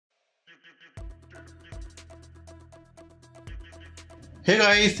Hey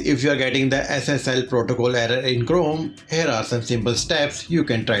guys, if you are getting the SSL protocol error in Chrome, here are some simple steps you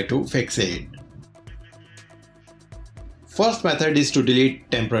can try to fix it. First method is to delete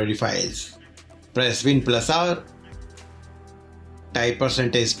temporary files. Press Win+R, type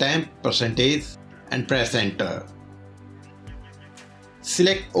 %temp% and press enter.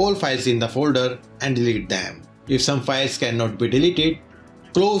 Select all files in the folder and delete them. If some files cannot be deleted,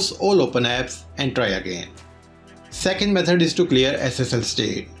 close all open apps and try again. Second method is to clear SSL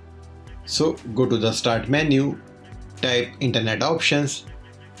state. So go to the start menu, type Internet Options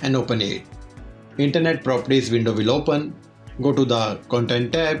and open it. Internet Properties window will open. Go to the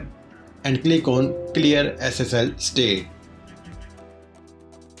Content tab and click on Clear SSL State.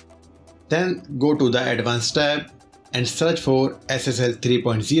 Then go to the Advanced tab and search for SSL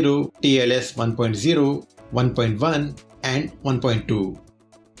 3.0, TLS 1.0, 1.1 and 1.2.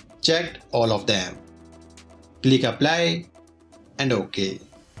 Checked all of them. Click Apply and OK.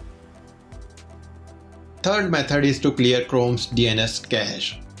 Third method is to clear Chrome's DNS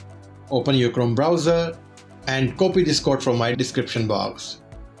cache. Open your Chrome browser and copy this code from my description box.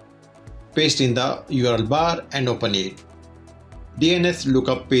 Paste in the URL bar and open it. DNS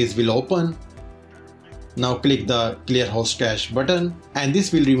lookup page will open. Now click the Clear Host Cache button and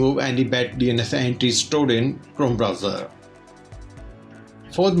this will remove any bad DNS entries stored in Chrome browser.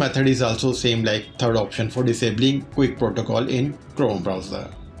 Fourth method is also same like third option for disabling QUIC protocol in Chrome browser.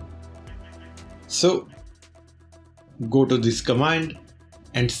 So go to this command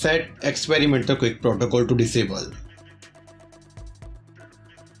and set experimental QUIC protocol to disable.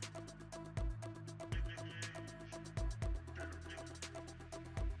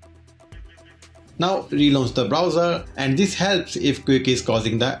 Now relaunch the browser and this helps if QUIC is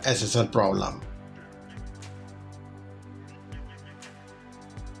causing the SSL problem.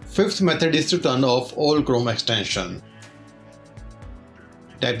 Fifth method is to turn off all Chrome extensions.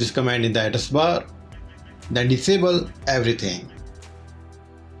 Type this command in the address bar, then disable everything.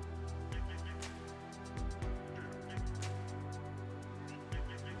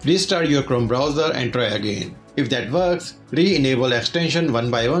 Restart your Chrome browser and try again. If that works, re-enable extension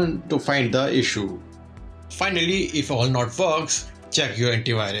one by one to find the issue. Finally, if all not works, check your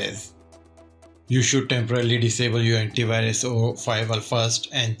antivirus. You should temporarily disable your antivirus or firewall first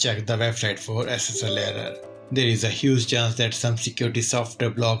and check the website for SSL error. There is a huge chance that some security software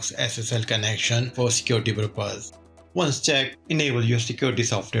blocks SSL connection for security purpose. Once checked, enable your security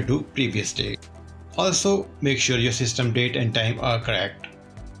software to previous state. Also, make sure your system date and time are correct.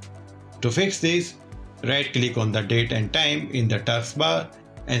 To fix this, right-click on the date and time in the taskbar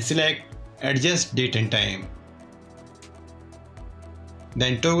and select Adjust Date and Time.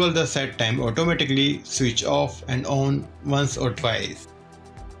 Then toggle the set time automatically switch off and on once or twice.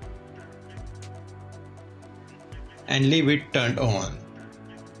 And leave it turned on.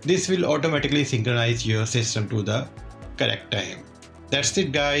 This will automatically synchronize your system to the correct time. That's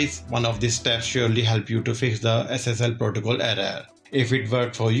it guys, one of these steps surely help you to fix the SSL protocol error. If it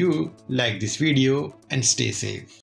worked for you, like this video and stay safe.